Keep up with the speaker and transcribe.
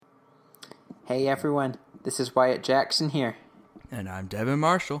Hey everyone, this is Wyatt Jackson here, And I'm Devin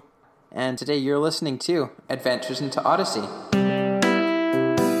Marshall. and today you're listening to Adventures into Odyssey.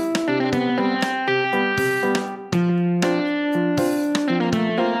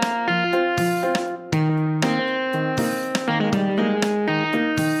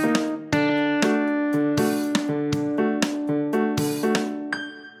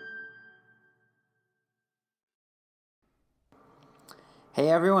 Hey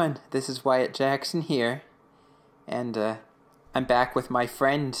everyone, this is Wyatt Jackson here, and I'm back with my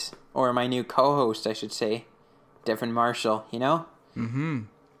friend, or my new co-host, I should say, Devin Marshall, you know? Mm-hmm.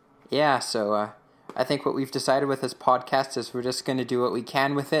 Yeah, so I think what we've decided with this podcast is we're just going to do what we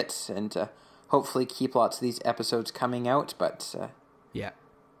can with it, and hopefully keep lots of these episodes coming out, but Yeah.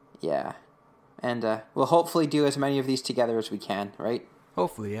 yeah. And we'll hopefully do as many of these together as we can, right?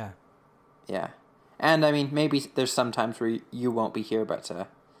 Hopefully, yeah. Yeah. And, I mean, maybe there's some times where you won't be here, but,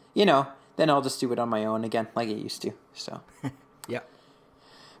 then I'll just do it on my own again, like I used to, so. Yeah.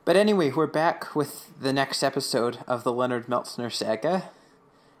 But anyway, we're back with the next episode of the Leonard Meltsner saga.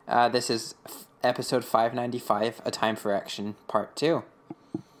 This is episode 595, A Time for Action, Part 2.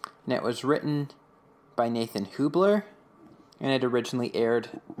 And it was written by Nathan Hubler, and it originally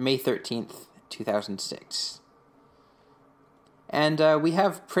aired May 13th, 2006. And we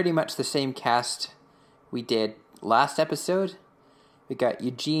have pretty much the same cast we did last episode. We got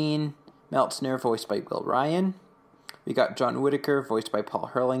Eugene Meltsner, voiced by Will Ryan. We got John Whitaker, voiced by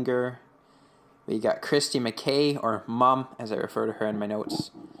Paul Herlinger. We got Christy McKay, or Mom, as I refer to her in my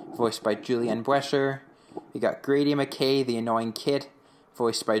notes, voiced by Julianne Boeser. We got Grady McKay, the annoying kid,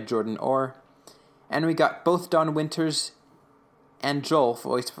 voiced by Jordan Orr. And we got both Don Winters and Joel,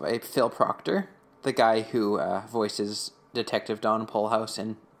 voiced by Phil Proctor, the guy who voices Detective Don Polehouse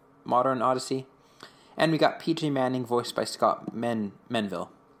in Modern Odyssey. And we got P.J. Manning, voiced by Scott Menville.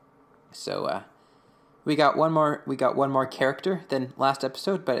 So we got one more character than last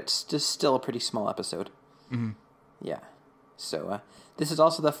episode, but it's just still a pretty small episode. Mm-hmm. Yeah. So this is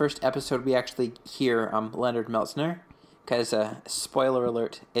also the first episode we actually hear Leonard Meltsner, because spoiler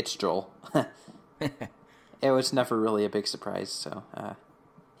alert, it's Joel. It was never really a big surprise. So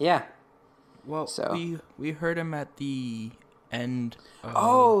yeah. Well, so we heard him at the end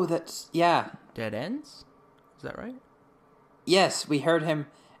of yeah. Dead Ends? Is that right? Yes, we heard him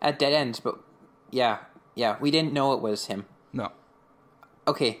at Dead Ends, but yeah, we didn't know it was him. No.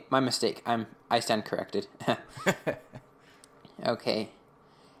 Okay, my mistake. I stand corrected. Okay.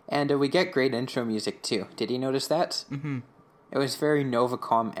 And we get great intro music too. Did you notice that? Mm-hmm. It was very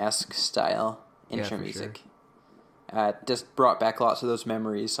Novacom-esque style intro music. Sure. Just brought back lots of those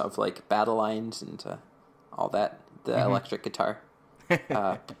memories of like battle lines and all that. The electric guitar.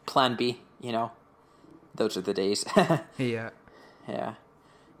 Plan B, those are the days. Yeah. Yeah.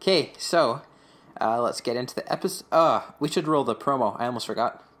 Okay, so let's get into the episode. We should roll the promo. I almost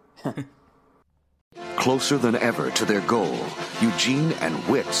forgot. Closer than ever to their goal, Eugene and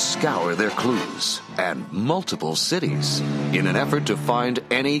Whit scour their clues and multiple cities in an effort to find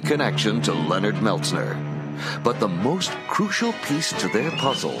any connection to Leonard Meltsner. But the most crucial piece to their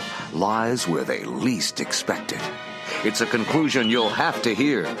puzzle lies where they least expect it. It's a conclusion you'll have to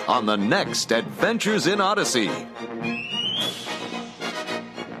hear on the next Adventures in Odyssey.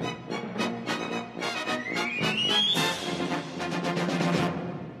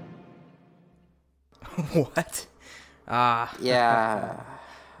 What? Yeah.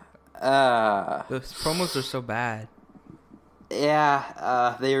 Those promos are so bad.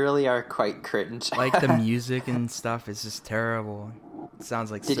 Yeah, they really are quite cringe. Like, the music and stuff is just terrible. It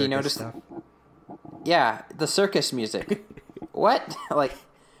sounds like Did you notice stuff. Yeah, the circus music. What? Like,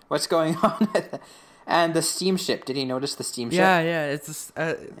 what's going on? And the steamship. Did you notice the steamship? Yeah, it's just...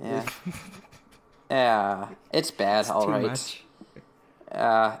 Yeah. Yeah, it's bad, all right. Much.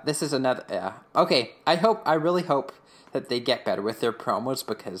 This is another... Yeah. Okay, I really hope that they get better with their promos,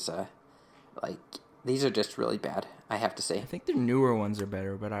 because, these are just really bad, I have to say. I think the newer ones are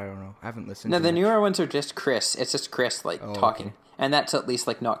better, but I don't know. I haven't listened No, to the much. newer ones are just Chris. It's just Chris, talking. Okay. And that's at least,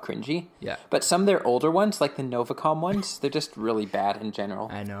 not cringy. Yeah. But some of their older ones, like the Novacom ones, they're just really bad in general.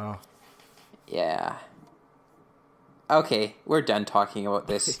 I know. Yeah. Okay, we're done talking about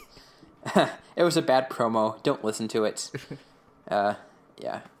this. It was a bad promo. Don't listen to it.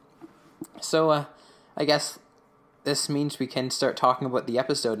 Yeah. So, I guess this means we can start talking about the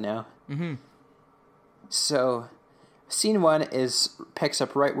episode now. Mm-hmm. So, scene 1 picks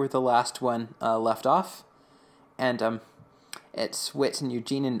up right where the last one left off. And, it's Whit and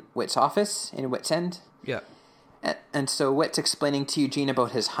Eugene in Whit's office in Whit's End. Yeah. And so Whit's explaining to Eugene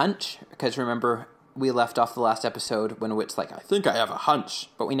about his hunch, because remember, we left off the last episode when Wit's like, I think I have a hunch,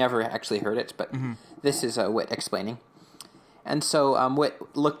 but we never actually heard it, but this is Wit explaining. And so Wit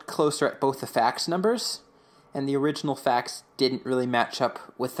looked closer at both the fax numbers, and the original fax didn't really match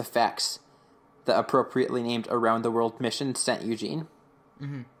up with the fax the appropriately named Around the World mission sent Eugene.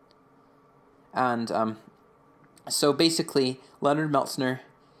 Mm-hmm. And so basically, Leonard Meltzner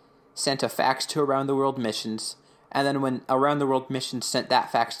sent a fax to Around the World missions, and then when Around the World missions sent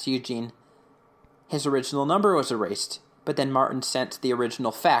that fax to Eugene, his original number was erased, but then Martin sent the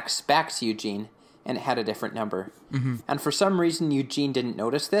original fax back to Eugene, and it had a different number. Mm-hmm. And for some reason, Eugene didn't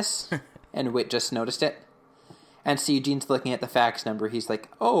notice this, and Wit just noticed it. And so Eugene's looking at the fax number. He's like,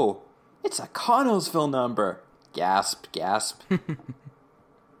 oh, it's a Connellsville number. Gasp, gasp.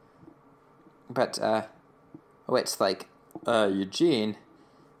 But Wit's like, Eugene,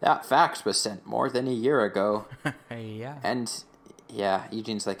 that fax was sent more than a year ago. Yeah. And, yeah,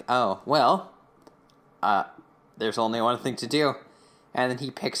 Eugene's like, oh, well, there's only one thing to do. And then he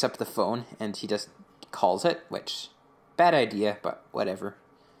picks up the phone, and he just calls it, which, bad idea, but whatever.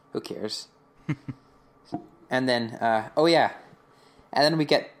 Who cares? And then, oh yeah, and then we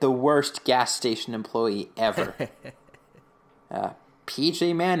get the worst gas station employee ever.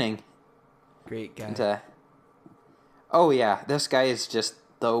 PJ Manning. Great guy. And, oh yeah, this guy is just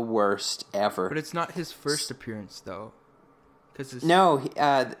the worst ever. But it's not his first appearance, though. No,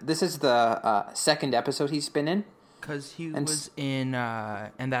 this is the second episode he's been in. Because he was in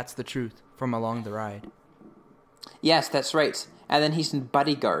And That's the Truth from Along the Ride. Yes, that's right. And then he's in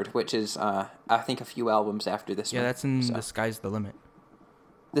Bodyguard, which is, I think, a few albums after this one. Yeah, that's in The Sky's the Limit.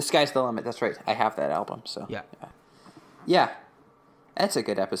 The Sky's the Limit, that's right. I have that album, so. Yeah. Yeah. That's a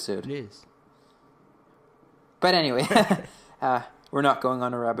good episode. It is. But anyway, we're not going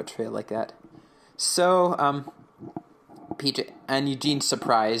on a rabbit trail like that. So, PJ and Eugene's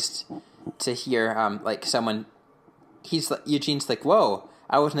surprised to hear, someone... Eugene's like, whoa,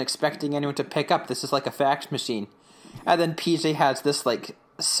 I wasn't expecting anyone to pick up. This is like a fax machine. And then PJ has this,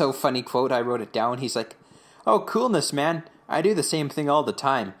 so funny quote. I wrote it down. He's like, oh, coolness, man. I do the same thing all the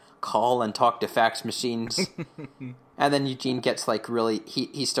time. Call and talk to fax machines. And then Eugene gets, really...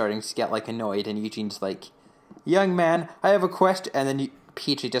 He's starting to get, annoyed. And Eugene's like, young man, I have a question. And then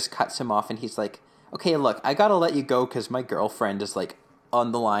PJ just cuts him off. And he's like, okay, look, I gotta let you go because my girlfriend is,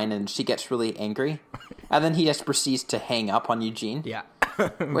 on the line. And she gets really angry. And then he just proceeds to hang up on Eugene. Yeah.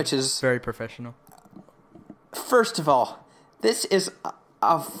 Which is... very professional. First of all, this is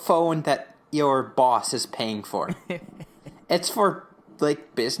a phone that your boss is paying for. It's for,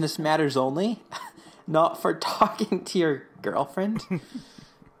 business matters only, not for talking to your girlfriend.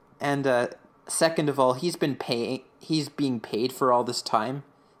 And second of all, he's being paid for all this time.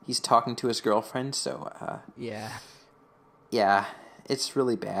 He's talking to his girlfriend, so... yeah. Yeah, it's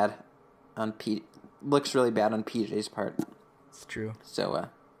really bad on looks really bad on PJ's part. It's true. So,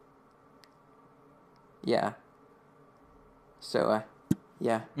 yeah. So,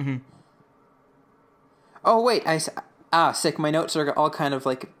 yeah. Mm-hmm. Oh, wait, sick. My notes are all kind of,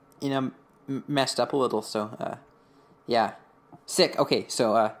 messed up a little, so, yeah. Sick. Okay,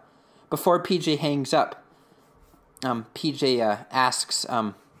 so, before PJ hangs up, PJ, asks,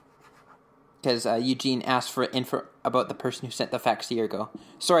 because, Eugene asked for info about the person who sent the fax a year ago.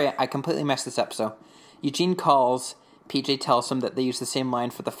 Sorry, I completely messed this up, so. Eugene calls, PJ tells him that they use the same line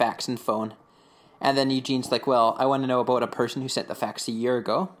for the fax and phone. And then Eugene's like, well, I want to know about a person who sent the fax a year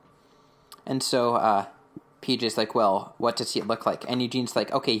ago. And so PJ's like, well, what does he look like? And Eugene's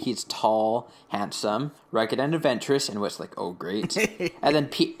like, okay, he's tall, handsome, rugged, and adventurous. And Wit's like, oh, great.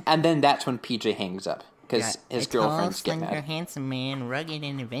 and then that's when PJ hangs up. Because his girlfriend's getting mad. A tall, slender, handsome man, rugged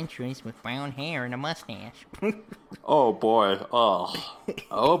and adventurous with brown hair and a mustache. Oh, boy.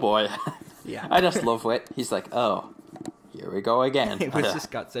 Oh, boy. Yeah. I just love Wit. He's like, oh, here we go again. Wit's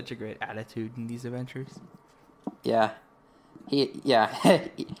just got such a great attitude in these adventures. Yeah.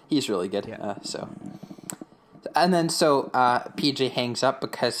 He's really good. Yeah. And then PJ hangs up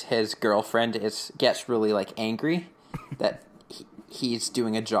because his girlfriend gets really angry that he's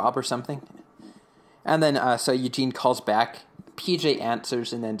doing a job or something. And then so Eugene calls back. PJ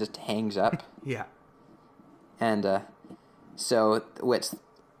answers and then just hangs up. Yeah. And so Wit's...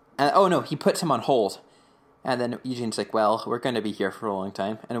 oh no, he puts him on hold. And then Eugene's like, well, we're going to be here for a long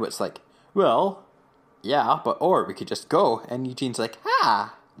time. And Wit's like, well, yeah, or we could just go. And Eugene's like,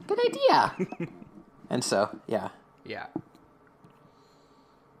 good idea. And so, yeah. Yeah.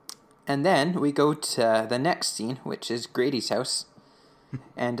 And then we go to the next scene, which is Grady's house.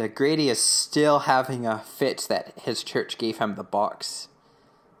 And Grady is still having a fit that his church gave him the box.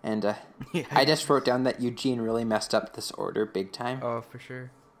 And I just wrote down that Eugene really messed up this order big time. Oh, for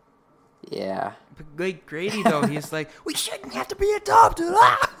sure. Yeah. But like Grady though, he's like, we shouldn't have to be adopted.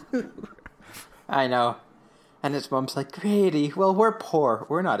 Ah! I know. And his mom's like, Grady, well, we're poor.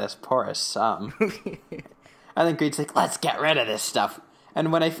 We're not as poor as some. And then Grady's like, let's get rid of this stuff.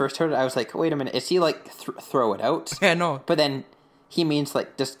 And when I first heard it, I was like, wait a minute, is he like, throw it out? Yeah, no. But then he means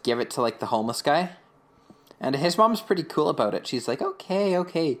like, just give it to like the homeless guy. And his mom's pretty cool about it. She's like,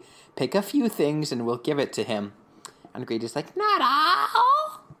 okay, pick a few things and we'll give it to him. And Grady's like, not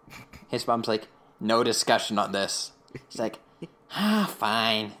all. His mom's like, no discussion on this. He's like,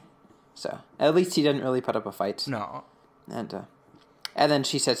 fine. So, at least he didn't really put up a fight. No. And then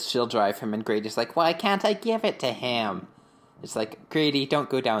she says she'll drive him, and Grady's like, why can't I give it to him? It's like, Grady, don't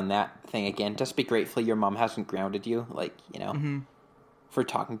go down that thing again. Just be grateful your mom hasn't grounded you, like, you know, for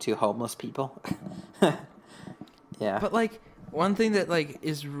talking to homeless people. Yeah. But like, one thing that like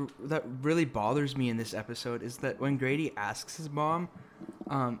that really bothers me in this episode is that when Grady asks his mom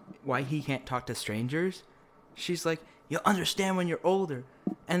why he can't talk to strangers, she's like, you'll understand when you're older.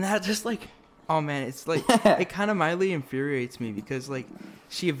 And that just like, oh man, it's like, it kind of mildly infuriates me because like,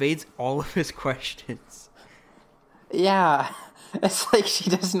 she evades all of his questions. Yeah, it's like she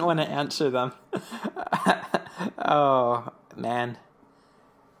doesn't want to answer them. Oh, man.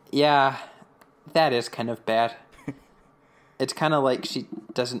 Yeah, that is kind of bad. It's kind of like she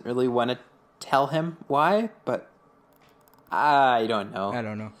doesn't really want to tell him why, but I don't know. I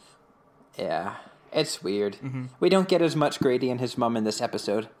don't know. Yeah, it's weird. We don't get as much Grady and his mom in this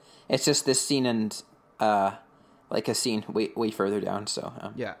episode. It's just this scene and, like a scene way further down, so.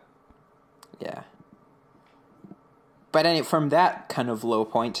 Yeah. Yeah. But anyway, from that kind of low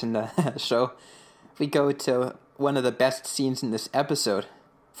point in the show, we go to one of the best scenes in this episode,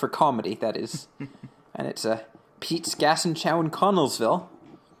 for comedy, that is. And it's Pete's Gas and Chow in Connellsville.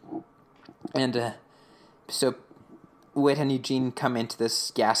 And so Whit and Eugene come into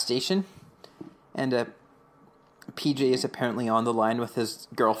this gas station, and PJ is apparently on the line with his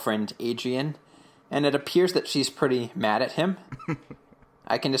girlfriend, Adrian, and it appears that she's pretty mad at him.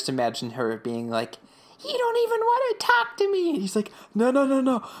 I can just imagine her being like, you don't even want to talk to me. And he's like,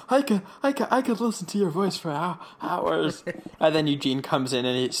 no. I could listen to your voice for hours. And then Eugene comes in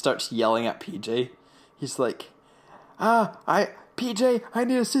and he starts yelling at PJ. He's like, PJ, I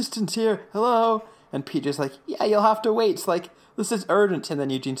need assistance here. Hello. And PJ's like, yeah, you'll have to wait. It's like, this is urgent. And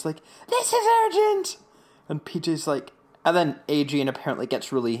then Eugene's like, this is urgent. And PJ's like, and then Adrian apparently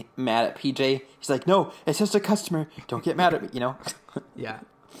gets really mad at PJ. He's like, no, it's just a customer. Don't get mad at me, you know? Yeah.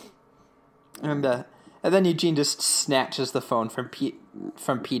 And then Eugene just snatches the phone from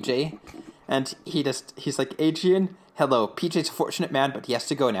PJ, and he's like, Adrian, hello, PJ's a fortunate man, but he has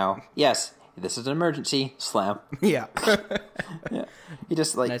to go now. Yes, this is an emergency. Slam. Yeah. Yeah. He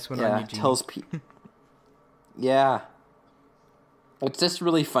just like, nice one on Eugene. tells yeah. It's just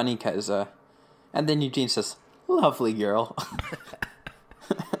really funny because, and then Eugene says, lovely girl.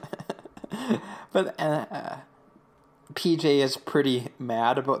 But PJ is pretty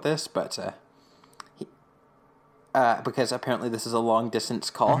mad about this, but because apparently this is a long distance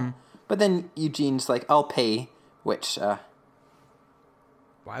call. But then Eugene's like, I'll pay, which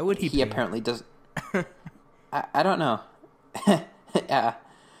why would he pay? Apparently does. I don't know.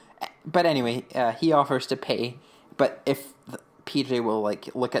 But anyway, he offers to pay, but if PJ will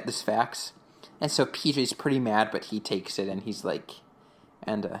like look at this fax, and so PJ's pretty mad, but he takes it and he's like,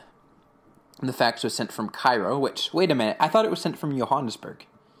 and the fax was sent from Cairo, which, wait a minute, I thought it was sent from Johannesburg.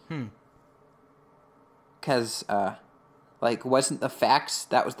 Because, like, wasn't the fax,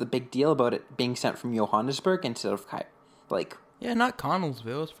 that was the big deal about it being sent from Johannesburg instead of Cairo? Like, yeah, not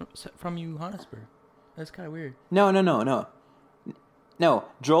Connellsville, it's from Johannesburg. That's kind of weird. No,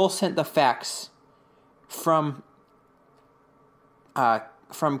 Joel sent the fax from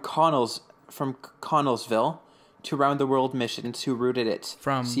Connellsville to Round the World Missions, who routed it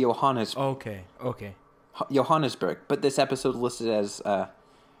from to Johannesburg. Okay. Johannesburg, but this episode listed as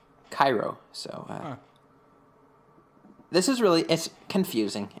Cairo. So this is really, it's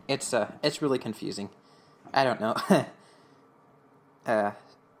confusing. It's really confusing. I don't know.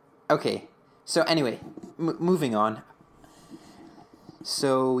 Okay. So anyway, moving on.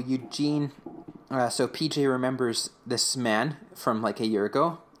 So Eugene, so PJ remembers this man from like a year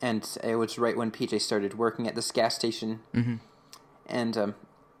ago, and it was right when PJ started working at this gas station. And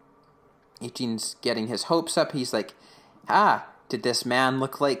Eugene's getting his hopes up. He's like, did this man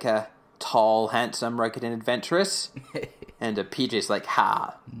look like a tall, handsome, rugged, and adventurous? And PJ's like,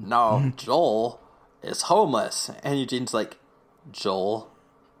 no, Joel is homeless. And Eugene's like, Joel,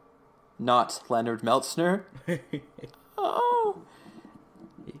 not Leonard Meltzner? Oh.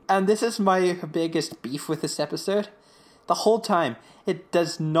 And this is my biggest beef with this episode. The whole time, it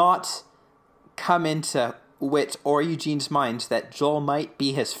does not come into Whit or Eugene's minds that Joel might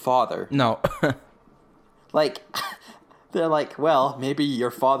be his father. No. Like, they're like, well, maybe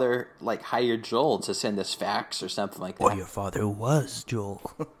your father, like, hired Joel to send this fax or something like that. Or your father was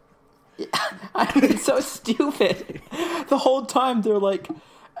Joel. I mean, it's so stupid. The whole time they're like,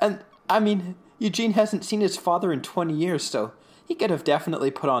 and I mean, Eugene hasn't seen his father in 20 years, so he could have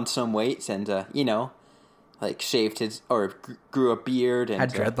definitely put on some weight and, you know, like shaved his, or grew a beard and,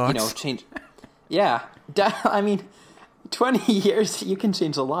 Had dreadlocks. you know, changed. Yeah. I mean, 20 years, you can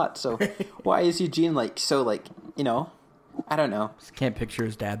change a lot, so why is Eugene, like, so, like, you know, I don't know. Just can't picture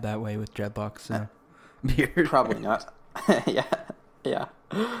his dad that way with dreadlocks and a beard. Probably not.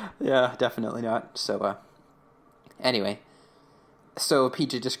 Yeah, definitely not. So, anyway. So,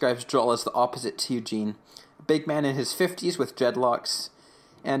 PJ describes Joel as the opposite to Eugene. A big man in his 50s with dreadlocks.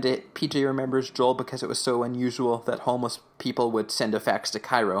 And PJ remembers Joel because it was so unusual that homeless people would send a fax to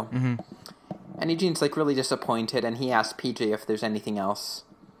Cairo. Mm-hmm. And Eugene's, like, really disappointed, and he asks PJ if there's anything else.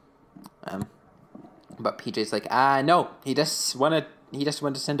 But PJ's like, no, he just wanted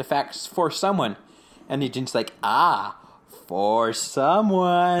to send a fax for someone. And Eugene's like, for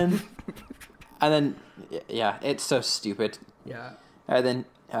someone. And then, yeah, it's so stupid. Yeah. And then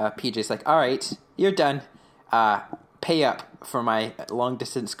PJ's like, all right, you're done. Pay up for my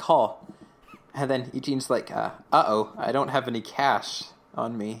long-distance call. And then Eugene's like, uh-oh, I don't have any cash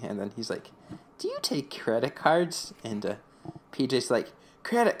on me. And then he's like, do you take credit cards? And PJ's like,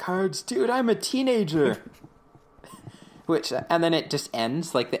 credit cards? Dude, I'm a teenager. Which, and then it just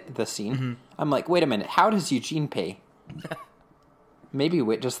ends, like, the scene. Mm-hmm. I'm like, wait a minute, how does Eugene pay? Maybe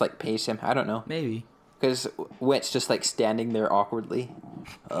Whit just, like, pays him. I don't know. Maybe. Because Whit's just, like, standing there awkwardly.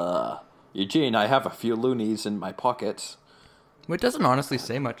 Eugene, I have a few loonies in my pockets. Whit doesn't honestly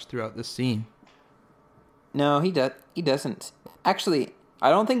say much throughout this scene. No, he doesn't. Actually, I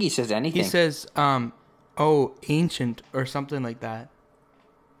don't think he says anything. He says, ancient, or something like that.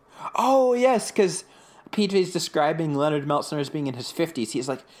 Oh, yes, because PJ's describing Leonard Meltzner as being in his 50s. He's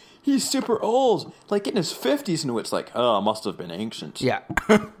like, he's super old, like in his 50s, and it's like, must have been ancient. Yeah.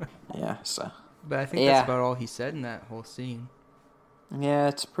 Yeah, so. But I think that's about all he said in that whole scene. Yeah,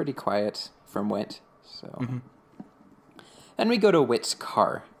 it's pretty quiet from Whit, so. Mm-hmm. Then we go to Whit's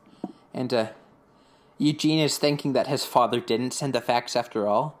car, and Eugene is thinking that his father didn't send the fax after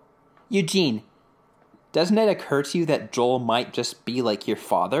all. Eugene, doesn't it occur to you that Joel might just be like your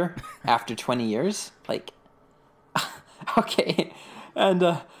father after 20 years? Like, okay. And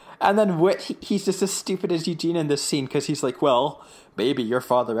then Whit, he's just as stupid as Eugene in this scene because he's like, well, maybe your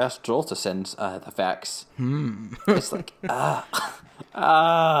father asked Joel to send the fax. It's like,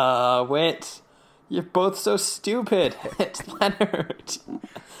 Whit, you're both so stupid. It's Leonard.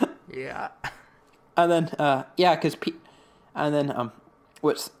 Yeah. And then,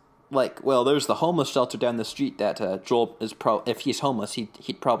 Whit's like, well, there's the homeless shelter down the street that Joel is if he's homeless,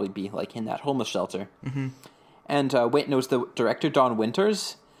 he'd probably be like in that homeless shelter. Mm-hmm. And Whit knows the director, Don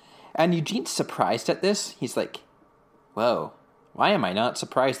Winters, and Eugene's surprised at this. He's like, whoa, why am I not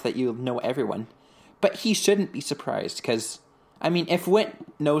surprised that you know everyone? But he shouldn't be surprised, because, I mean, if Whit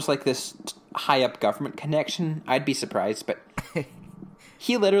knows like this high-up government connection, I'd be surprised, but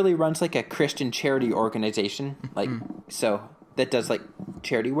he literally runs like a Christian charity organization, like, so, that does like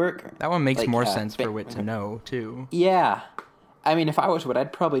charity work. That one makes like, more sense for Whit to know, too. Yeah. I mean, if I was Whit,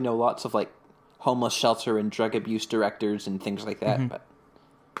 I'd probably know lots of like homeless shelter and drug abuse directors and things like that, but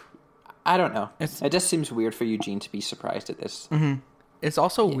I don't know. It just seems weird for Eugene to be surprised at this. Mm-hmm. It's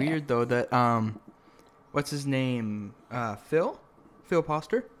also weird, though, that, what's his name? Phil? Phil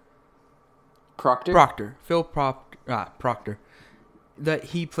Proctor? Proctor? Phil Proctor. That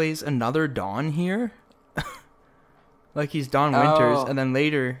he plays another Don here. Like he's Don Winters, and then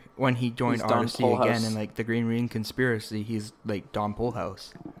later when he joined RC again in like the Green Ring Conspiracy, he's like Don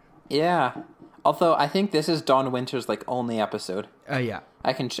Polehouse. Yeah. Although I think this is Don Winters' like only episode. Yeah.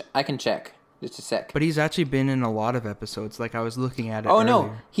 I can check just a sec. But he's actually been in a lot of episodes. Like I was looking at it. Oh earlier.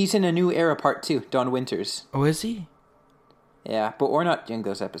 No, he's in A New Era Part 2. Don Winters. Oh, is he? Yeah, but we're not doing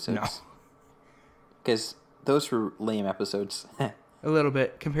those episodes. No. Because those were lame episodes. A little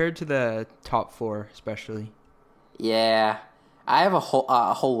bit compared to the top 4, especially. Yeah, I have a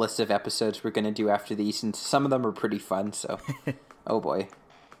whole list of episodes we're gonna do after these, and some of them are pretty fun. So, oh boy,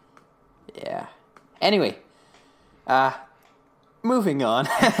 yeah. Anyway, moving on.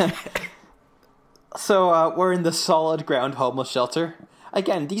 So we're in the Solid Ground Homeless Shelter.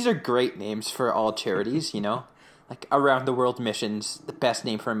 Again, these are great names for all charities. You know, like Around the World Missions, the best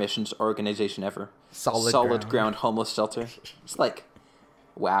name for a missions organization ever. Solid Ground Homeless Shelter. It's like,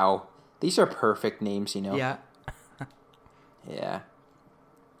 wow, these are perfect names. You know. Yeah. Yeah.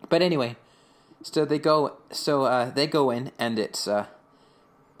 But anyway, So they go in, and it's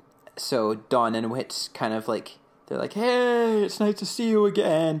so Dawn and Wit kind of like, they're like, hey, it's nice to see you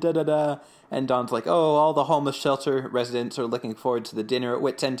again, da da da. And Dawn's like, oh, all the homeless shelter residents are looking forward to the dinner at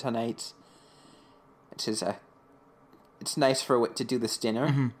Wit's End tonight. Which is it's nice for Wit to do this dinner.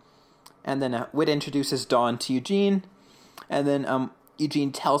 Mm-hmm. And then Wit introduces Dawn to Eugene, and then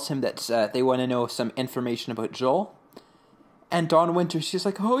Eugene tells him that they want to know some information about Joel. And Dawn Winters, she's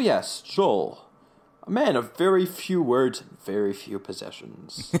like, oh yes, Joel. A man of very few words and very few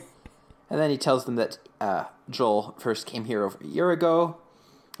possessions. And then he tells them that Joel first came here over a year ago,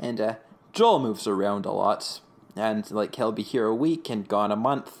 and Joel moves around a lot, and like he'll be here a week and gone a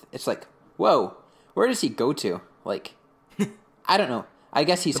month. It's like, whoa, where does he go to? Like, I don't know. I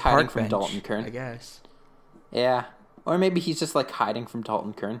guess he's The hiding park from bench, Dalton Kern. I guess. Yeah. Or maybe he's just like hiding from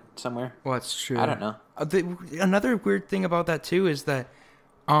Dalton Kern somewhere. Well, that's true. I don't know. Another weird thing about that too is that,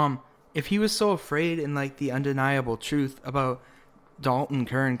 if he was so afraid and like the undeniable truth about Dalton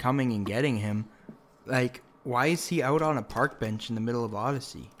Kern coming and getting him, like, why is he out on a park bench in the middle of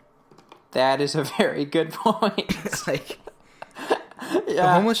Odyssey? That is a very good point. Like, Yeah, the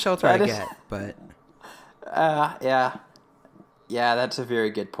homeless shelter I that is- get, but yeah. Yeah, that's a very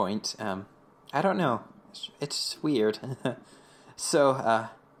good point. I don't know. It's weird. So,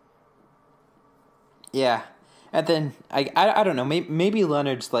 yeah. And then, I don't know, maybe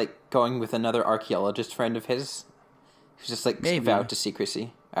Leonard's, like, going with another archaeologist friend of his who's just, like, Maybe. vowed to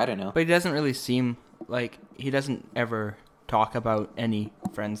secrecy. I don't know. he doesn't really seem like he doesn't ever talk about any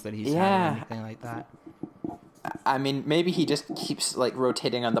friends that he's had Yeah. or anything like that. I mean, maybe he just keeps, like,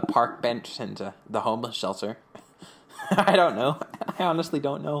 rotating on the park bench and the homeless shelter. I don't know. I honestly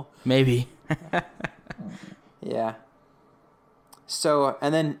don't know. Maybe. Yeah. So,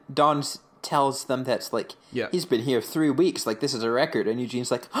 and then Dawn tells them that's like, Yeah. he's been here 3 weeks, like this is a record. And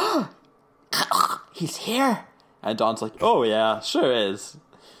Eugene's like, he's here. And Dawn's like, oh yeah, sure is.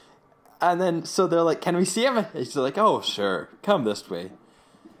 And then, so they're like, can we see him? And he's like, oh sure, come this way.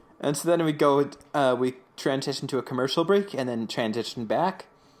 And so then we go, we transition to a commercial break and then transition back.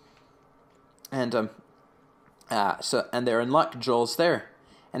 And, and they're in luck, Joel's there.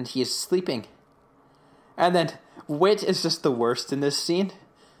 And he is sleeping. And then Wit is just the worst in this scene.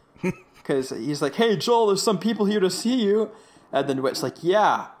 Because he's like, hey, Joel, there's some people here to see you. And then Wit's like,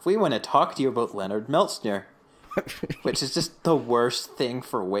 yeah, we want to talk to you about Leonard Meltzner. Which is just the worst thing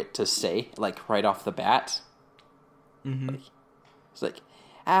for Wit to say, like, right off the bat. Mm-hmm. It's like,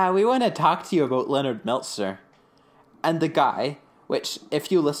 we want to talk to you about Leonard Meltzner. And the guy, which,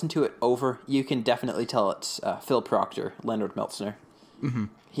 if you listen to it over, you can definitely tell it's Phil Proctor, Leonard Meltzner. Mm-hmm.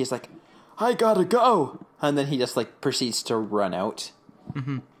 He's like, I gotta go. And then he just, like, proceeds to run out.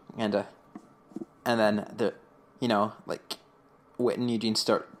 Mm-hmm. And then, like, Wit and Eugene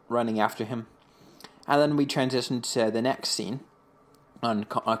start running after him. And then we transition to the next scene on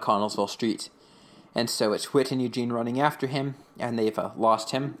Connellsville Street. And so it's Wit and Eugene running after him, and they've lost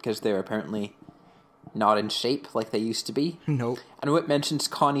him because they're apparently not in shape like they used to be. Nope. And Wit mentions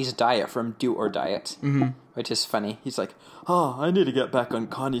Connie's diet from Do or Diet, which is funny. He's like, oh, I need to get back on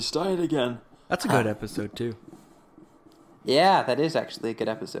Connie's diet again. That's a good episode too. Yeah, that is actually a good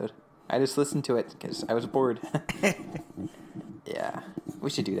episode. I just listened to it because I was bored. Yeah, we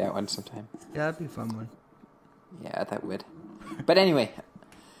should do that one sometime. Yeah, that'd be a fun one. Yeah, that would. But anyway,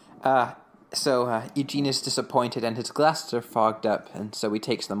 so Eugene is disappointed and his glasses are fogged up, and so he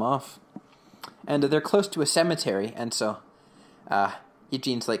takes them off. And they're close to a cemetery, and so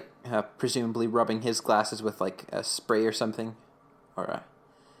Eugene's like presumably rubbing his glasses with like a spray or something,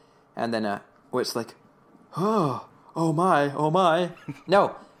 and then Wit's like, oh my,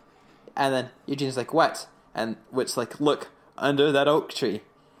 no, and then Eugene's like, what? And Wit's like, look under that oak tree,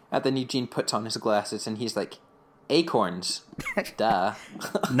 and then Eugene puts on his glasses and he's like, acorns, duh.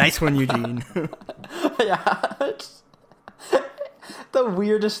 Nice one, Eugene. Yeah, it's the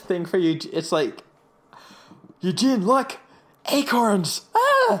weirdest thing for you. It's like, Eugene, look, acorns.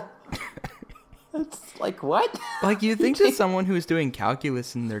 Ah! It's like, what? Like, you'd think that someone who's doing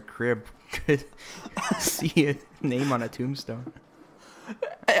calculus in their crib could see a name on a tombstone.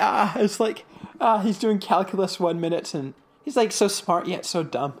 Yeah, it's like, he's doing calculus 1 minute and he's like so smart yet so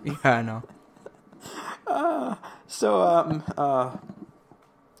dumb. Yeah, I know.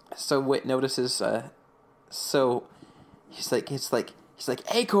 So Wit notices, so he's like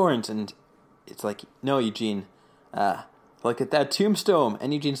acorns, and it's like, no, Eugene, look at that tombstone.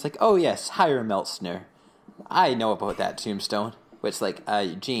 And Eugene's like, oh yes, Hiram Meltzner, I know about that tombstone. Which like,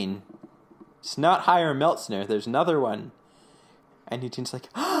 Eugene, it's not Hiram Meltzner, there's another one. And Eugene's like,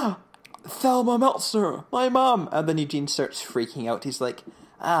 Thelma Meltzner, my mom. And then Eugene starts freaking out. He's like,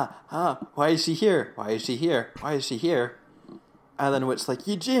 why is she here? Why is she here? Why is she here? And then Wit's like,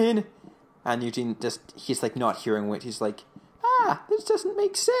 Eugene! And Eugene he's like not hearing Wit. He's like, this doesn't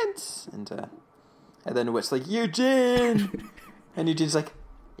make sense. And then Wit's like, Eugene! And Eugene's like,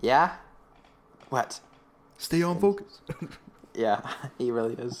 yeah? What? Stay on focus. Yeah, he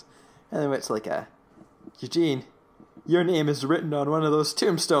really is. And then Wit's like, Eugene, your name is written on one of those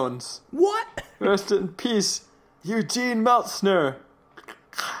tombstones. What? Rest in peace, Eugene Meltzner.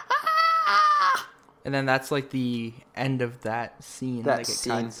 And then that's like the end of that scene. That like it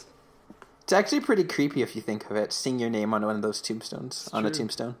scene. cuts. It's actually pretty creepy if you think of it, seeing your name on one of those tombstones, on a true.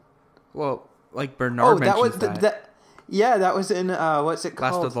 tombstone. Well, like Bernard that was mentions that. Yeah, that was in, what's it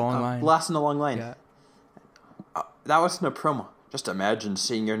called? Last of the Long Line. Last in the Long Line. Yeah. That wasn't a promo. Just imagine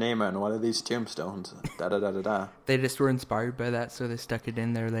seeing your name on one of these tombstones. Da-da-da-da-da. They just were inspired by that, so they stuck it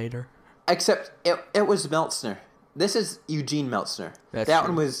in there later. Except it was Meltzner. This is Eugene Meltzner. That's that true.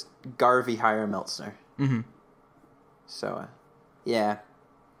 one was Garvey Hire Meltzner. Mm-hmm. So, yeah.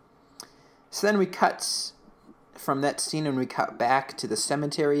 So then we cut from that scene and we cut back to the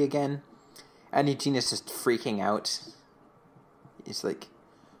cemetery again. And Eugene is just freaking out. He's like,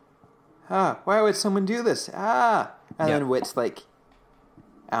 why would someone do this? And then Wit's like,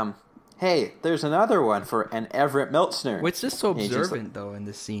 hey, there's another one for an Everett Meltzner. Wit's just so And Eugene's observant, like, though, in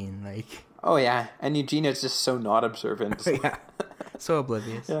this scene. Like, oh, yeah. And Eugene is just so not observant. yeah. So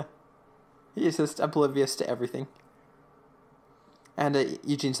oblivious. Yeah. He's just oblivious to everything. And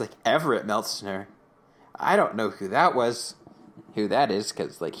Eugene's like, Everett Meltzner? I don't know who that is,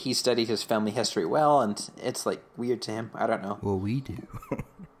 because, like, he studied his family history well, and it's, like, weird to him. I don't know. Well, we do.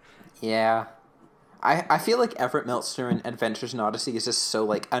 Yeah. I feel like Everett Meltzner in Adventures in Odyssey is just so,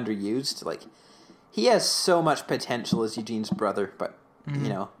 like, underused. Like, he has so much potential as Eugene's brother, but, you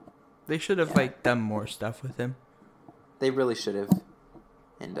know. They should have, like, done more stuff with him. They really should have.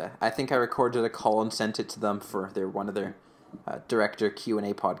 And I think I recorded a call and sent it to them for one of their director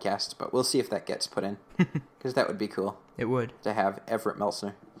Q&A podcasts, but we'll see if that gets put in, because that would be cool. It would. To have Everett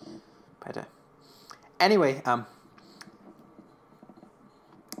Meltzner. But anyway,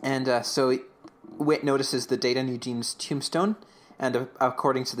 so Wit notices the date on Eugene's tombstone, and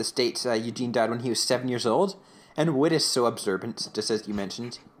according to this date, Eugene died when he was 7 years old, and Wit is so observant, just as you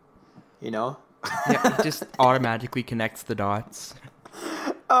mentioned, you know? Yeah, it just automatically connects the dots.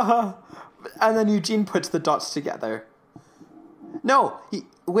 And then Eugene puts the dots together. No,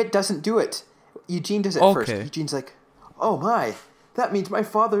 Wit doesn't do it. Eugene does it first. Eugene's like, oh my, that means my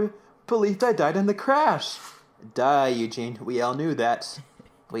father believed I died in the crash. Duh, Eugene, we all knew that.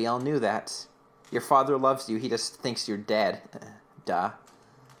 We all knew that. Your father loves you, he just thinks you're dead. Duh.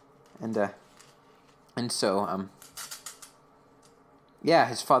 And so, yeah,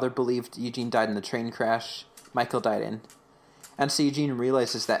 his father believed Eugene died in the train crash Michael died in. And so Eugene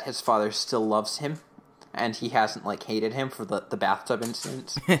realizes that his father still loves him, and he hasn't, like, hated him for the bathtub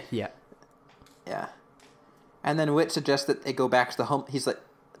incident. Yeah. Yeah. And then Wit suggests that they go back to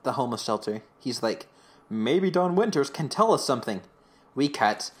the homeless shelter. He's like, maybe Don Winters can tell us something. We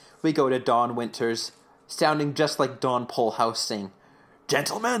cut. We go to Don Winters, sounding just like Don Polehouse, saying,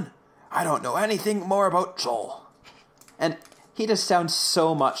 Gentlemen, I don't know anything more about Joel. And he just sounds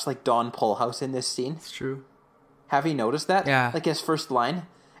so much like Don Polehouse in this scene. It's true. Have you noticed that? Yeah. Like his first line,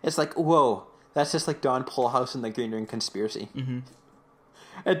 it's like, whoa, that's just like Don Polehouse in the Green Ring Conspiracy. Mm-hmm.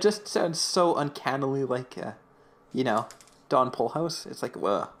 It just sounds so uncannily like, Don Polehouse. It's like,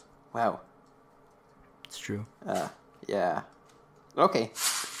 whoa, wow. It's true. Yeah. Okay,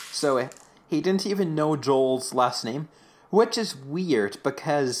 so he didn't even know Joel's last name, which is weird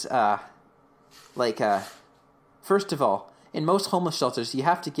because, first of all, in most homeless shelters, you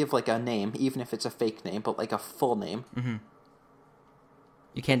have to give, like, a name, even if it's a fake name, but, like, a full name. Mm-hmm.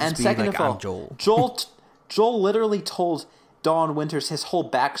 You can't just And be second like, of all, I'm Joel. Joel literally told Don Winters his whole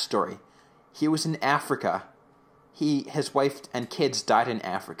backstory. He was in Africa. His wife and kids died in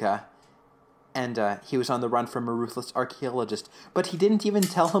Africa. And he was on the run from a ruthless archaeologist. But he didn't even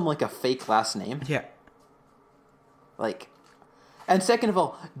tell him, like, a fake last name. Yeah. Like, and second of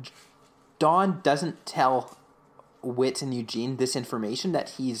all, Don doesn't tell Wit and Eugene this information that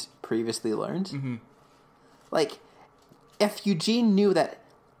he's previously learned. Mm-hmm. Like, if Eugene knew that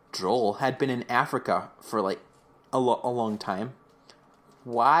Joel had been in Africa for, like, a long time,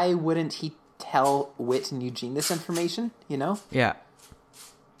 why wouldn't he tell Wit and Eugene this information, you know? Yeah.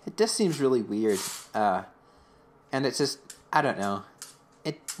 It just seems really weird. And it's just, I don't know.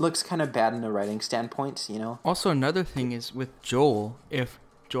 It looks kind of bad in a writing standpoint, you know? Also, another thing is with Joel, if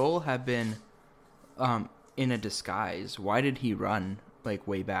Joel had been in a disguise, why did he run, like,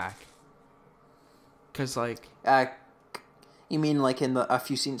 way back? Because, like... You mean like in a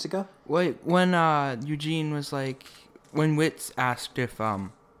few scenes ago? Wait, when Eugene was like, when Witz asked if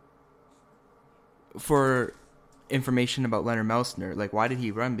for information about Leonard Meltzner, like why did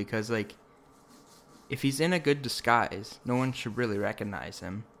he run? Because like, if he's in a good disguise, no one should really recognize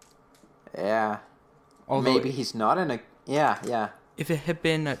him. Yeah. Although maybe he's not in a. Yeah. If it had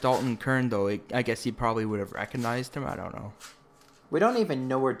been Dalton Kern, though, I guess he probably would have recognized him. I don't know. We don't even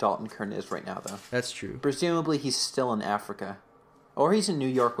know where Dalton Kern is right now, though. That's true. Presumably he's still in Africa. Or he's in New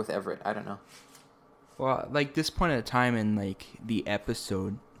York with Everett. I don't know. Well, like, this point of time in, like, the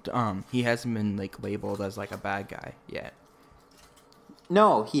episode, he hasn't been, like, labeled as, like, a bad guy yet.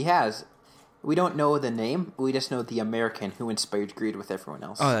 No, he has. We don't know the name. We just know the American who inspired greed with everyone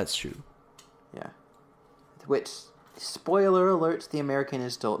else. Oh, that's true. Yeah. Which, spoiler alert, the American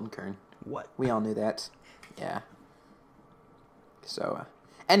is Dalton Kern. What? We all knew that. Yeah. So,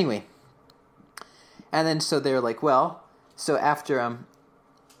 anyway. And then, so they're like, well, so after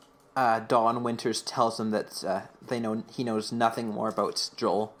Dawn Winters tells them that he knows nothing more about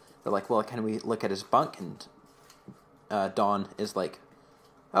Joel, they're like, well, can we look at his bunk? And Dawn is like,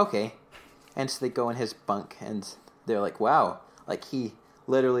 okay. And so they go in his bunk, and they're like, wow, like he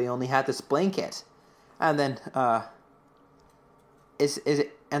literally only had this blanket. And then, and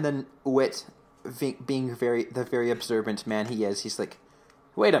then Wit, being the very observant man he is, he's like,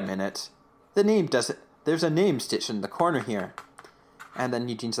 wait a minute, there's a name stitched in the corner here. And then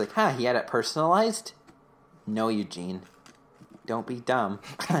Eugene's like, he had it personalized? No, Eugene, don't be dumb.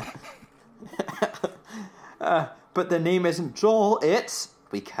 But the name isn't Joel,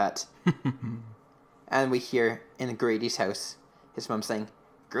 we cut. And we hear in Grady's house, his mom saying,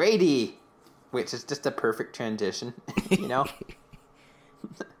 Grady! Which is just a perfect transition, you know?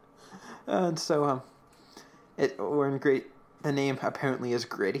 And so, the name apparently is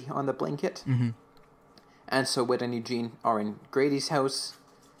Grady on the blanket. Mm-hmm. And so Whit and Eugene are in Grady's house,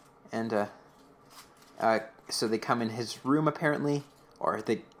 and so they come in his room apparently, or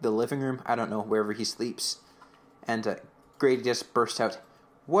the living room, I don't know, wherever he sleeps. And Grady just bursts out,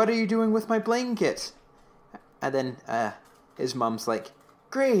 what are you doing with my blanket? And then his mom's like,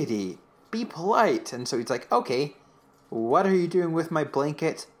 Grady, be polite. And so he's like, okay, what are you doing with my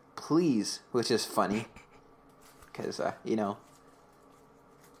blanket? Please. Which is funny. Because, you know.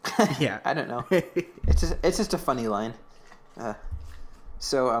 Yeah. I don't know. It's just a funny line.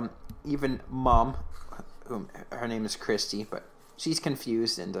 So even Mom, whom her name is Christy, but she's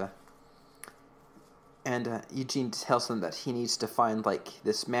confused, and Eugene tells them that he needs to find, like,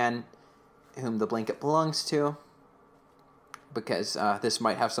 this man whom the blanket belongs to, because this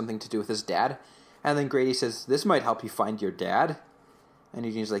might have something to do with his dad. And then Grady says, this might help you find your dad. And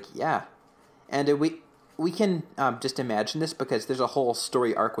Eugene's like, yeah. And we can just imagine this, because there's a whole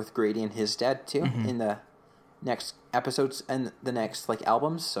story arc with Grady and his dad, too, in the next episodes and the next, like,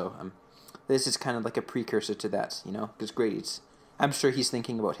 albums. So this is kind of like a precursor to that, you know, because Grady's... I'm sure he's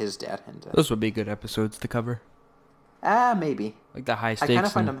thinking about his dad. And those would be good episodes to cover. Maybe. Like the high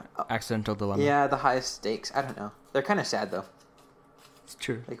stakes and accidental dilemma. Yeah, the highest stakes. I don't know. They're kind of sad, though. It's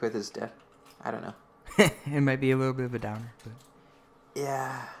true. Like with his dad. I don't know. It might be a little bit of a downer. But...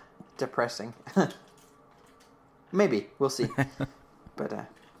 yeah, depressing. Maybe. We'll see. But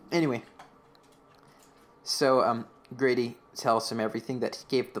anyway. So Grady tells him everything, that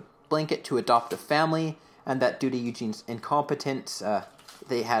he gave the blanket to adopt a family, and that due to Eugene's incompetence,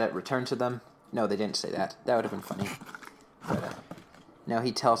 they had it returned to them. No, they didn't say that. That would have been funny. But now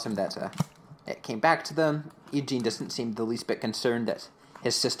he tells him that it came back to them. Eugene doesn't seem the least bit concerned that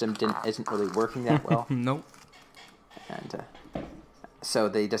his system isn't really working that well. Nope. And so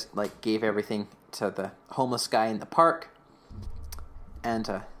they just like gave everything to the homeless guy in the park.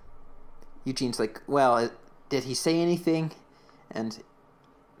 And Eugene's like, well, did he say anything? And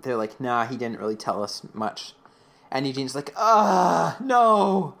they're like, nah, he didn't really tell us much. And Eugene's like,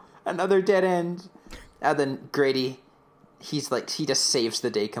 no, another dead end. And then Grady, he just saves the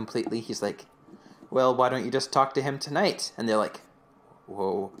day completely. He's like, well, why don't you just talk to him tonight? And they're like,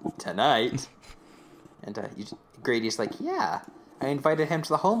 whoa, tonight? And Grady's like, yeah, I invited him to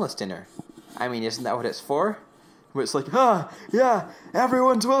the homeless dinner. I mean, isn't that what it's for? Where it's like, yeah,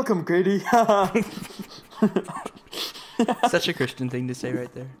 everyone's welcome, Grady. Such a Christian thing to say right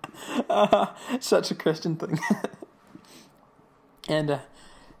there. Such a Christian thing. And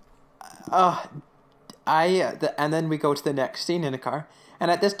and then we go to the next scene in a car. And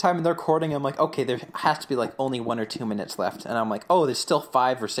at this time in the recording, I'm like, okay, there has to be like only 1 or 2 minutes left. And I'm like, oh, there's still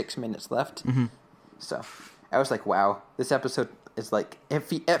 5 or 6 minutes left. Mm-hmm. So I was like, wow, this episode is like, it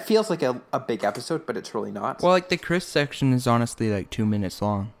feels like a big episode, but it's really not. Well, like the Chris section is honestly like 2 minutes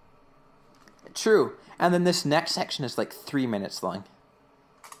long. True. And then this next section is like 3 minutes long.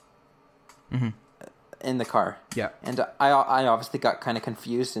 Mm-hmm. In the car. Yeah. And I obviously got kind of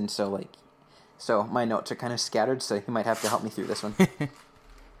confused, and so my notes are kind of scattered, so you might have to help me through this one.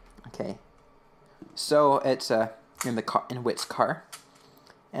 Okay. So it's in Whit's car,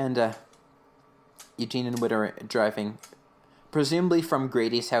 and Eugene and Whit are driving, presumably from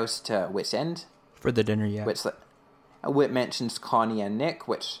Grady's house to Whit's End. For the dinner, yeah. Whit mentions Connie and Nick,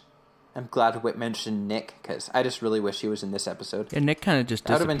 which I'm glad Whit mentioned Nick, because I just really wish he was in this episode. Yeah, Nick kind of just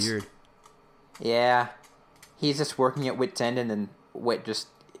disappeared. Yeah. He's just working at Whit's End, and then Whit just...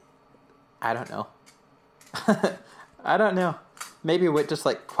 I don't know. I don't know. Maybe Whit just,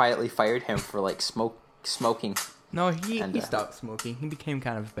 like, quietly fired him for, like, smoking. No, he stopped smoking. He became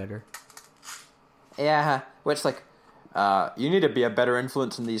kind of better. Yeah. Whit's like, you need to be a better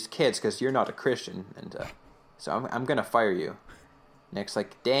influence on these kids, because you're not a Christian, and so I'm going to fire you. Nick's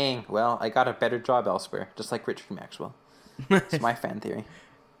like, dang, well, I got a better job elsewhere, just like Richard Maxwell. It's my fan theory.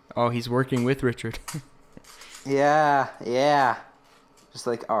 Oh, he's working with Richard. Yeah. Just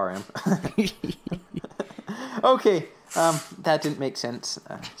like RM. Okay, that didn't make sense.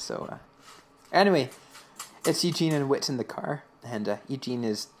 Anyway, it's Eugene and Whit in the car, and Eugene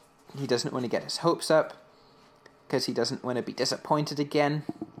he doesn't want to get his hopes up, because he doesn't want to be disappointed again.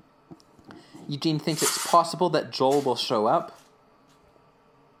 Eugene thinks it's possible that Joel will show up,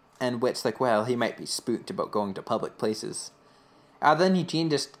 and Whit's like, well, he might be spooked about going to public places. Then Eugene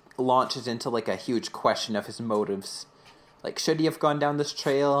just launches into like a huge question of his motives. Like, should he have gone down this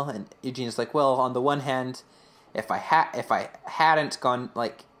trail? And Eugene's like, well, on the one hand, if I hadn't gone,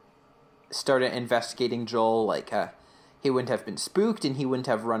 like, started investigating Joel, like, he wouldn't have been spooked, and he wouldn't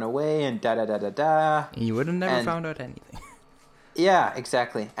have run away, and da-da-da-da-da. He would have never found out anything. Yeah,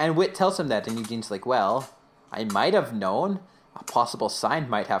 exactly. And Whit tells him that, and Eugene's like, well, I might have known. A possible sign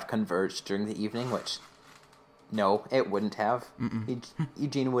might have converged during the evening, which, no, it wouldn't have.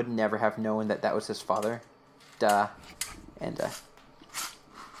 Eugene would never have known that was his father. Duh.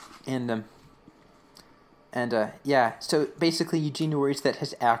 Yeah, so basically Eugene worries that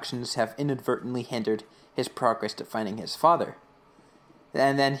his actions have inadvertently hindered his progress to finding his father.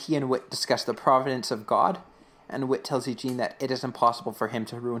 And then he and Whit discuss the providence of God, and Whit tells Eugene that it is impossible for him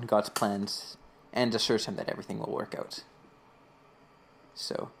to ruin God's plans, and assures him that everything will work out.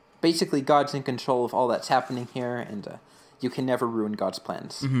 So, basically God's in control of all that's happening here, and you can never ruin God's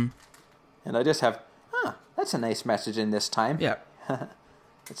plans. Mm-hmm. And I just have, that's a nice message in this time. Yeah.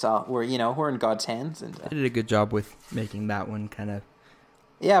 It's all, we're in God's hands, and I did a good job with making that one kind of.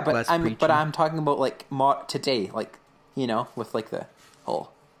 Yeah, but I'm talking about like today, like, with like the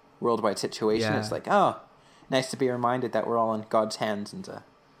whole worldwide situation. Yeah. It's like, nice to be reminded that we're all in God's hands, and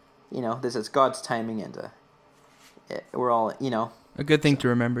this is God's timing, and we're all, a good thing to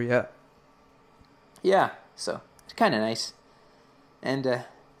remember. Yeah. Yeah, so it's kind of nice, and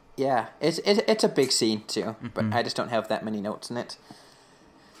yeah, it's a big scene too, but I just don't have that many notes in it.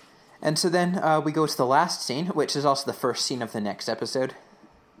 And so then we go to the last scene, which is also the first scene of the next episode.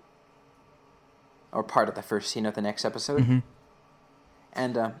 Or part of the first scene of the next episode. Mm-hmm.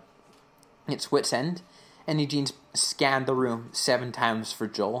 And it's Whit's End. And Eugene's scanned the room 7 times for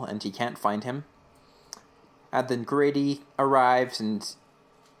Joel, and he can't find him. And then Grady arrives, and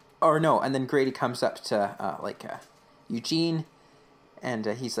then Grady comes up to Eugene, and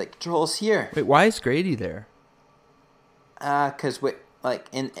he's like, Joel's here. Wait, why is Grady there? Because Whit, like,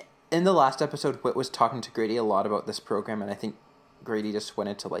 in the last episode, Whit was talking to Grady a lot about this program, and I think Grady just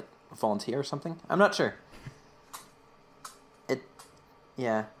wanted to, like, volunteer or something. I'm not sure.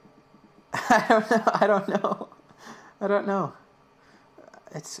 Yeah. I don't know.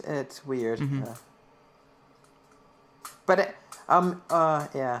 It's weird. Mm-hmm.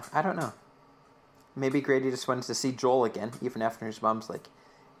 Yeah, I don't know. Maybe Grady just wanted to see Joel again, even after his mom's like,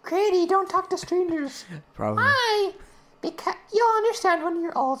 Grady, don't talk to strangers. Probably. Why? Because you'll understand when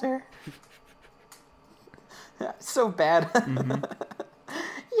you're older. So bad. Mm-hmm.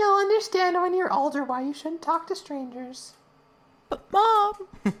 You'll understand when you're older why you shouldn't talk to strangers. But Mom!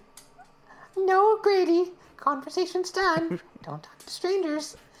 No, Grady. Conversation's done. Don't talk to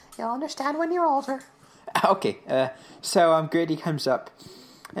strangers. You'll understand when you're older. Okay, so Grady comes up,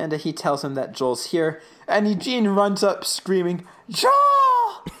 and he tells him that Joel's here, and Eugene runs up screaming,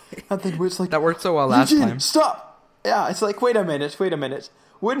 Joel! And then Whit's like, that worked so well last time. Eugene, stop! Yeah, it's like, wait a minute.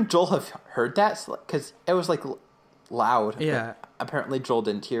 Wouldn't Joel have heard that? Because it was, like, loud. Yeah. Apparently Joel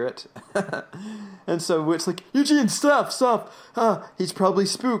didn't hear it. And so Whit's like, Eugene, stop. He's probably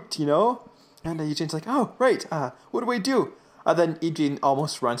spooked, And Eugene's like, oh, right. What do we do? Then Eugene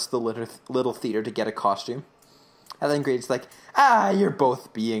almost runs to the little theater to get a costume. And then Grady's like, you're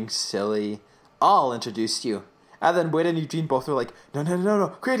both being silly. I'll introduce you. And then Whit and Eugene both are like,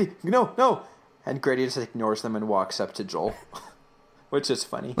 no, Grady, no. And Grady just ignores them and walks up to Joel, which is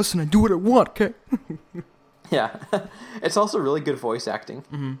funny. Listen, I do what I want, okay? Yeah. It's also really good voice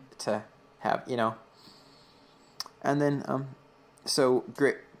acting to have, And then, so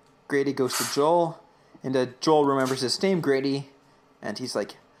Grady goes to Joel, and Joel remembers his name, Grady, and he's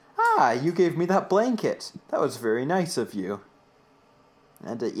like, you gave me that blanket. That was very nice of you.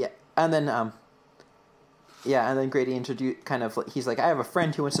 And, and then Grady he's like, I have a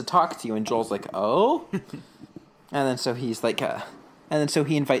friend who wants to talk to you, and Joel's like, oh? And then so he's like,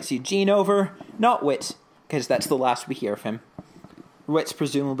 he invites Eugene over, not Whit, because that's the last we hear of him. Whit's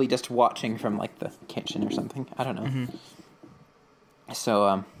presumably just watching from, like, the kitchen or something. I don't know. Mm-hmm.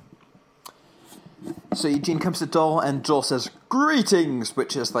 So Eugene comes to Joel, and Joel says, greetings,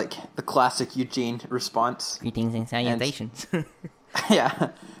 which is, like, the classic Eugene response. Greetings and salutations. Yeah.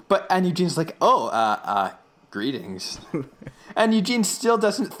 And Eugene's like, greetings. And Eugene still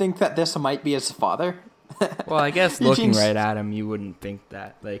doesn't think that this might be his father. Well, I guess looking right at him, you wouldn't think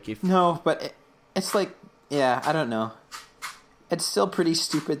that. Like, if... No, but it's like, yeah, I don't know. It's still pretty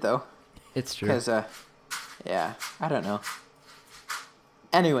stupid, though. It's true. Because, yeah, I don't know.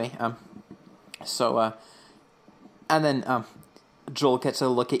 Anyway, and then, Joel gets a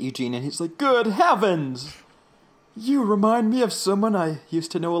look at Eugene, and he's like, good heavens! You remind me of someone I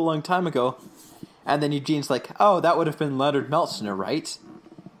used to know a long time ago. And then Eugene's like, oh, that would have been Leonard Meltzner, right?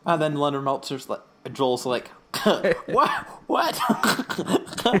 And then Joel's like, what?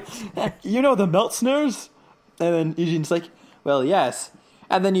 You know the Meltzners? And then Eugene's like, well, yes.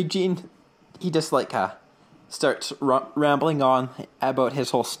 And then Eugene, he just like starts rambling on about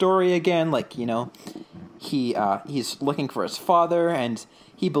his whole story again. Like, he's looking for his father, and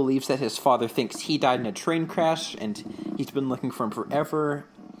he believes that his father thinks he died in a train crash, and he's been looking for him forever.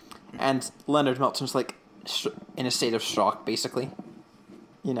 And Leonard Meltzner's like in a state of shock, basically.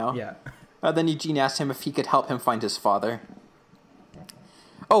 Yeah. Then Eugene asked him if he could help him find his father.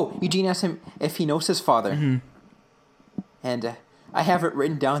 Oh, Eugene asked him if he knows his father. Mm-hmm. And I have it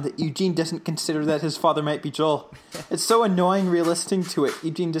written down that Eugene doesn't consider that his father might be Joel. It's so annoying re-listening to it.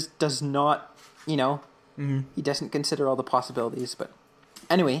 Eugene just does not, he doesn't consider all the possibilities. But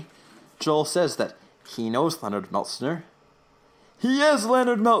anyway, Joel says that he knows Leonard Meltzner. He is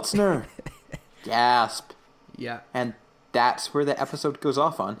Leonard Meltzner! Gasp. Yeah. And that's where the episode goes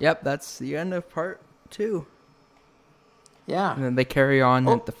off on. Yep, that's the end of part 2. Yeah. And then they carry on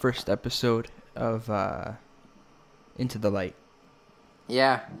at the first episode of Into the Light.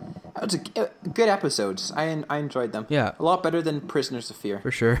 Yeah. That was good episodes. I enjoyed them. Yeah. A lot better than Prisoners of Fear.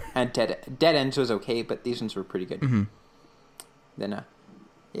 For sure. And Dead Ends was okay, but these ones were pretty good. Mm-hmm. Then,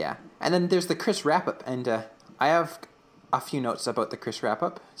 yeah. And then there's the Chris wrap-up, and I have a few notes about the Chris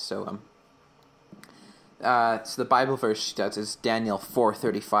wrap-up. So the Bible verse she does is Daniel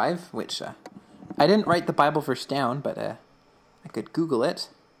 4:35, which I didn't write the Bible verse down, but I could Google it.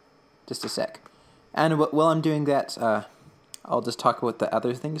 Just a sec. And while I'm doing that, I'll just talk about the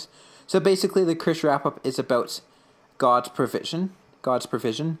other things. So basically, the Chris wrap-up is about God's provision.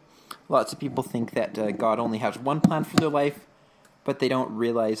 Lots of people think that God only has one plan for their life, but they don't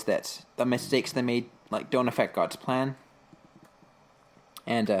realize that the mistakes they made don't affect God's plan.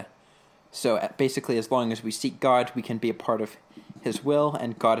 And so basically, as long as we seek God, we can be a part of His will,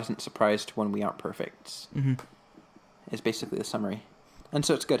 and God isn't surprised when we aren't perfect. Mm-hmm. Is basically the summary. And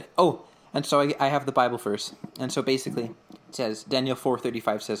so it's good. Oh, and so I have the Bible verse. And so basically, it says, Daniel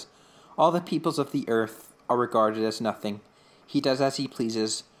 4:35 says, all the peoples of the earth are regarded as nothing. He does as he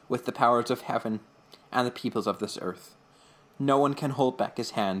pleases with the powers of heaven and the peoples of this earth. No one can hold back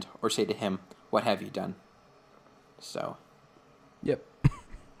his hand or say to him, what have you done? So. Yep.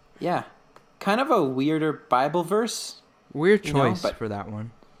 Yeah. Kind of a weirder Bible verse. Weird choice for that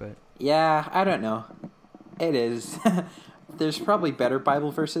one. But yeah, I don't know. It is. There's probably better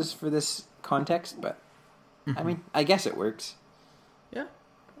Bible verses for this context, but I mean, I guess it works. Yeah.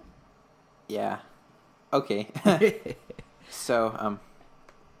 Yeah. Okay. So,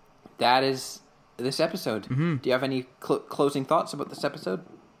 that is this episode. Mm-hmm. Do you have any closing thoughts about this episode,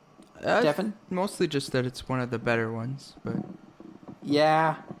 Devin? Mostly just that it's one of the better ones, but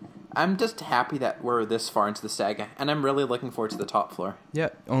yeah, I'm just happy that we're this far into the saga, and I'm really looking forward to the top floor. Yeah,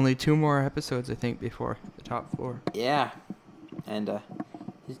 only 2 more episodes, I think, before the top floor. Yeah, and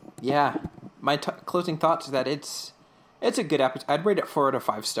yeah, my closing thoughts is that it's a good episode. I'd rate it 4 out of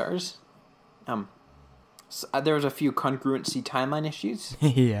 5 stars. So, there was a few congruency timeline issues.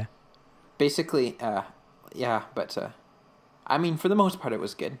 Yeah. Basically, yeah, but I mean, for the most part, it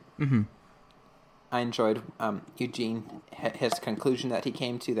was good. Mm-hmm. I enjoyed Eugene, his conclusion that he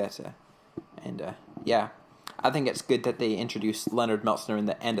came to, that And yeah, I think it's good that they introduced Leonard Meltzner in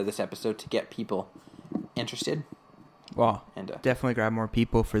the end of this episode to get people interested. Well, And definitely grab more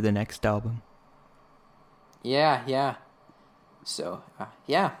people for the next album. yeah. So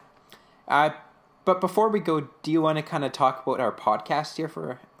yeah. But before we go, do you want to kind of talk about our podcast here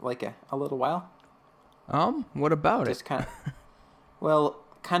for like a little while? What about Just it? kind of, well,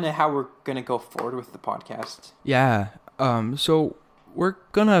 kind of how we're gonna go forward with the podcast. Yeah. So we're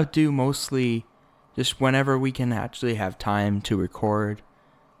gonna do mostly just whenever we can actually have time to record.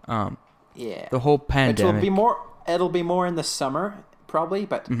 Yeah. The whole pandemic. It'll be more in the summer probably,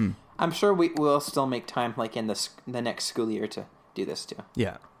 but I'm sure we will still make time like in the next school year to do this too.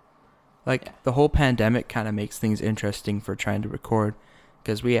 Yeah. The whole pandemic kind of makes things interesting for trying to record,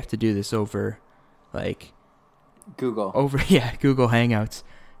 because we have to do this over Google Google Hangouts,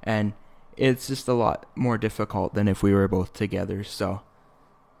 and it's just a lot more difficult than if we were both together. So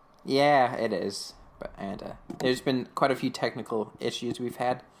yeah, it is. But there's been quite a few technical issues we've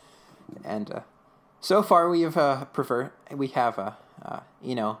had, and so far we have prevailed.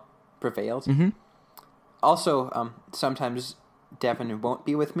 Mm-hmm. Also, sometimes Devin won't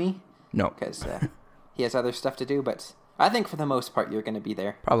be with me. No, because he has other stuff to do. But I think for the most part you're going to be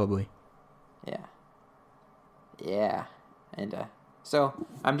there. probably. Yeah, and so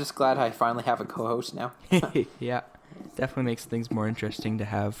I'm just glad I finally have a co-host now. Yeah, definitely makes things more interesting to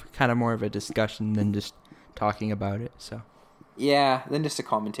have kind of more of a discussion than just talking about it. So Yeah, then just a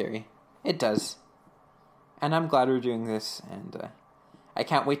commentary. It does. And I'm glad we're doing this, and I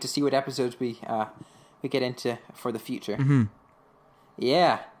can't wait to see what episodes we get into for the future. Mm-hmm.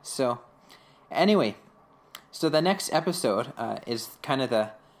 Yeah, so anyway, so the next episode is kind of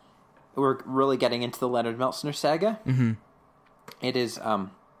we're really getting into the Leonard Meltzner saga. Mm-hmm. It is,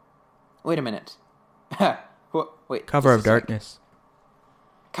 wait a minute. Wait. Cover just of a sec. Darkness.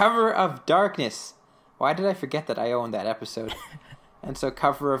 Cover of Darkness. Why did I forget that I owned that episode? And so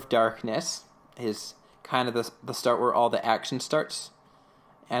Cover of Darkness is kind of the start where all the action starts.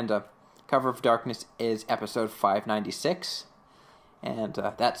 And Cover of Darkness is episode 596. And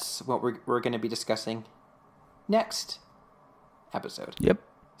that's what we're going to be discussing next episode. Yep.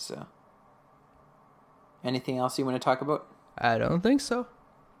 So, anything else you want to talk about? I don't think so.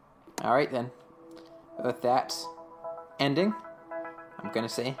 All right, then. With that ending, I'm going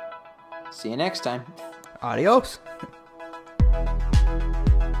to say, see you next time. Adios.